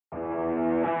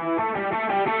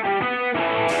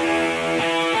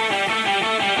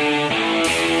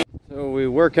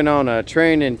working on a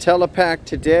train Intellipak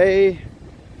today.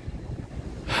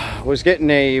 Was getting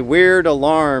a weird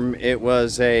alarm. It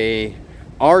was a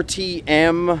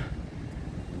RTM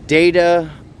data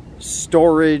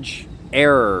storage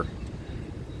error.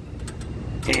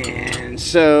 And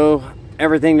so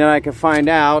everything that I could find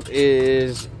out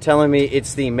is telling me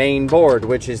it's the main board,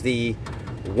 which is the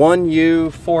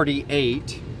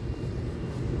 1U48.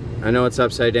 I know it's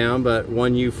upside down, but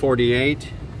 1U48,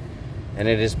 and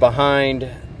it is behind.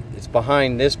 It's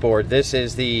behind this board. This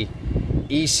is the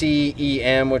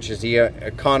ECEM, which is the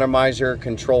economizer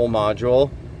control module.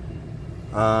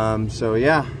 So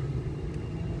yeah,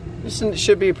 this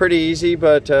should be pretty easy,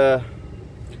 but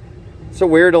it's a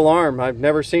weird alarm. I've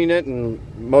never seen it, and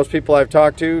most people I've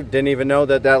talked to didn't even know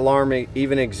that that alarm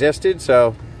even existed.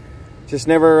 So just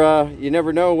never, you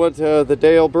never know what the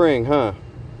day will bring, huh?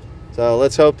 So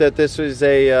let's hope that this is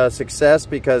a success,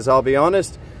 because I'll be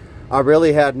honest, I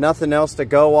really had nothing else to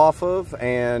go off of,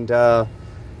 and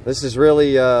this is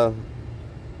really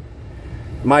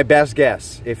my best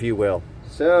guess, if you will.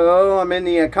 So I'm in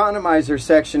the economizer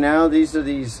section now. These are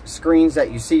these screens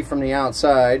that you see from the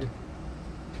outside,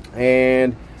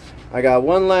 and I got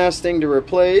one last thing to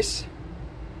replace,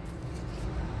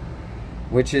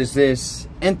 which is this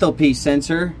enthalpy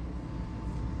sensor.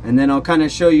 And then I'll kind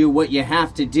of show you what you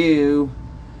have to do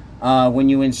when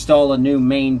you install a new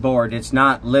main board. It's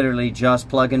not literally just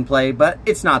plug and play, but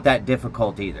it's not that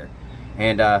difficult either.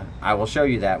 And I will show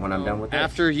you that when I'm done with this.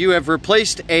 After you have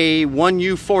replaced a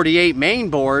 1U48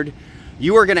 main board,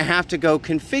 you are going to have to go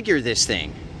configure this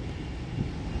thing.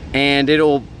 And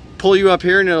it'll pull you up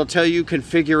here and it'll tell you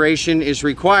configuration is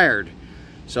required.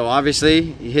 So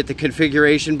obviously you hit the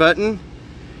configuration button.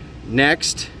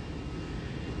 Next.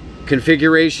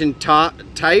 Configuration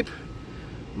type,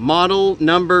 model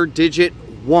number digit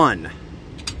 1.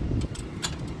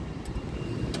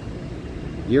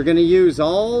 You're going to use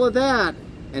all of that,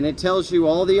 and it tells you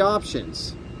all the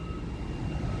options.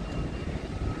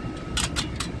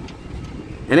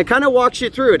 And it kind of walks you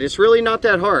through it. It's really not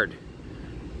that hard.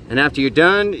 And after you're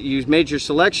done, you've made your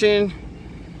selection,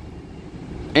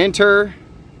 enter,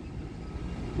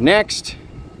 next.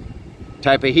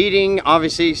 Type of heating,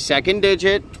 obviously second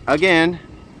digit. Again,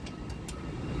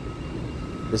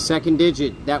 the second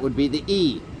digit, that would be the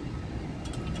E.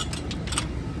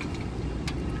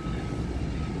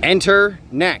 Enter,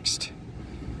 next.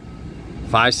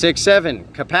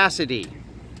 567, capacity.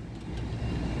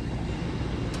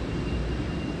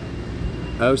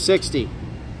 060,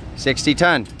 60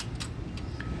 ton.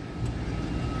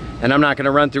 And I'm not going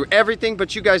to run through everything,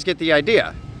 but you guys get the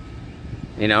idea,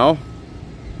 you know.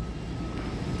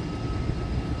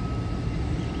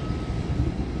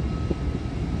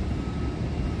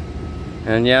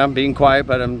 And yeah, I'm being quiet,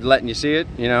 but I'm letting you see it,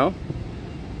 you know.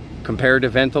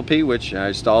 Comparative enthalpy, which I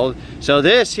installed. So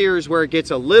this here is where it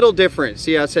gets a little different.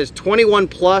 See how it says 21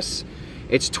 plus?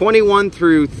 It's 21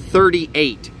 through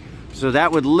 38. So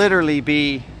that would literally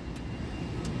be,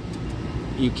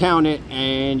 you count it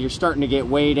and you're starting to get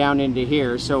way down into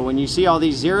here. So when you see all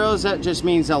these zeros, that just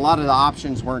means a lot of the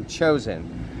options weren't chosen.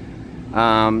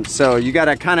 So you got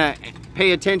to kind of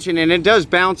pay attention, and it does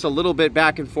bounce a little bit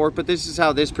back and forth, but this is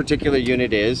how this particular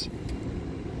unit is.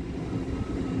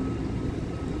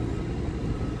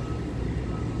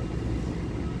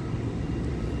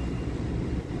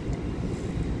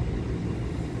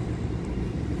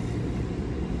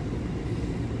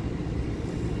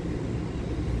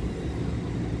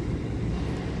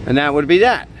 And that would be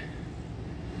that.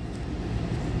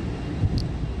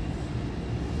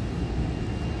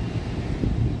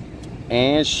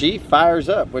 And she fires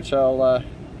up, which I'll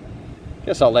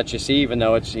guess I'll let you see, even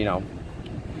though it's, you know,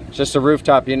 it's just a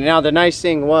rooftop unit. Now the nice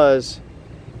thing is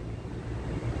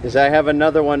I have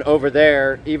another one over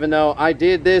there. Even though I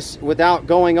did this without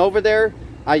going over there,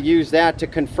 I use that to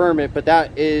confirm it, but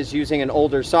that is using an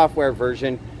older software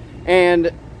version,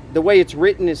 and the way it's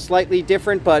written is slightly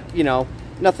different, but you know,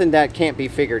 nothing that can't be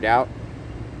figured out.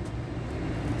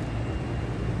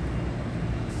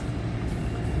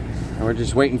 And we're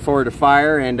just waiting for it to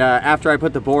fire, and after I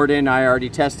put the board in, I already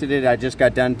tested it. I just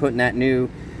got done putting that new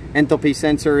enthalpy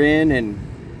sensor in, and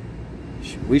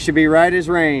we should be right as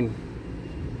rain.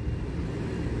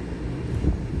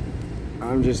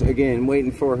 I'm just, again,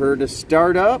 waiting for her to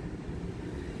start up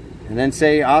and then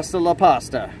say hasta la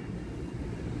pasta.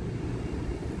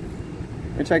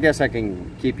 Which I guess I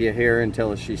can keep you here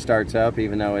until she starts up,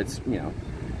 even though it's, you know,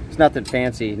 it's nothing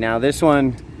fancy. Now this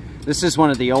is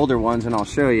one of the older ones, and I'll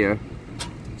show you.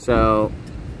 So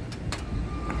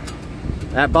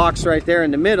that box right there in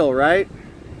the middle, right?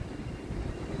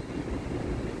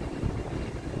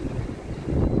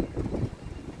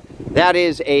 That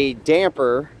is a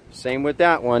damper, same with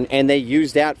that one, and they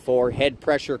use that for head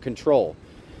pressure control.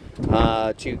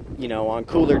 To, you know, on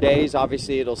cooler days,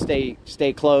 obviously it'll stay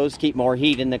closed, keep more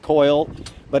heat in the coil,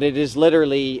 but it is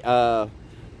literally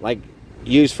like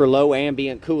used for low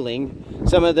ambient cooling.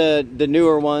 Some of the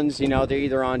newer ones, you know, they're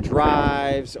either on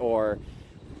drives or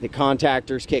the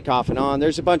contactors kick off and on.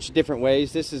 There's a bunch of different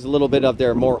ways. This is a little bit of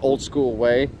their more old school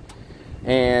way.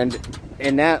 And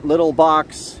in that little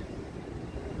box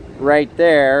right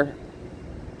there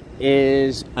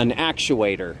is an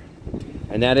actuator.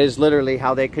 And that is literally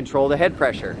how they control the head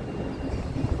pressure.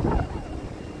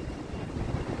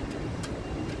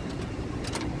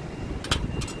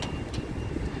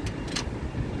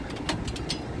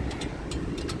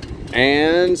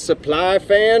 And supply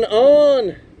fan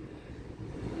on.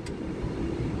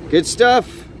 Good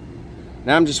stuff.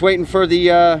 Now I'm just waiting for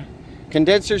the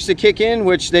condensers to kick in,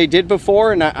 which they did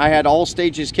before, and I had all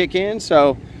stages kick in,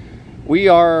 so we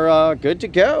are good to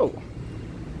go.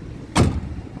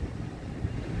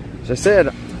 As I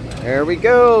said, there we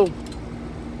go.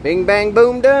 Bing, bang,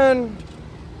 boom, done.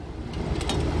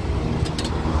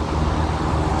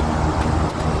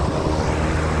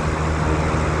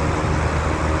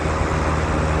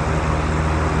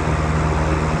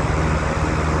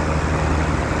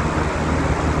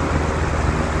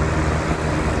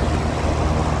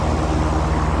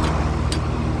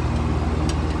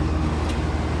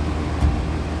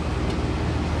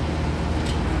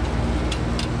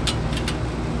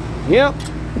 Yep,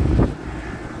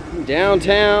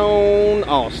 downtown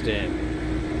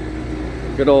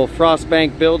Austin. Good old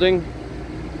Frostbank building.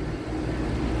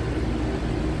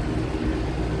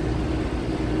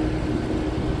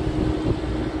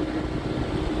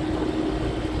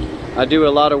 I do a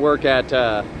lot of work at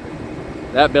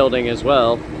that building as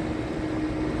well.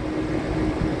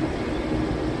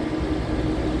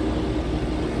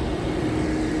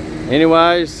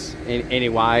 Anyways,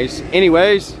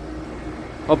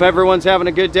 hope everyone's having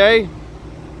a good day.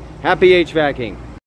 Happy HVACing.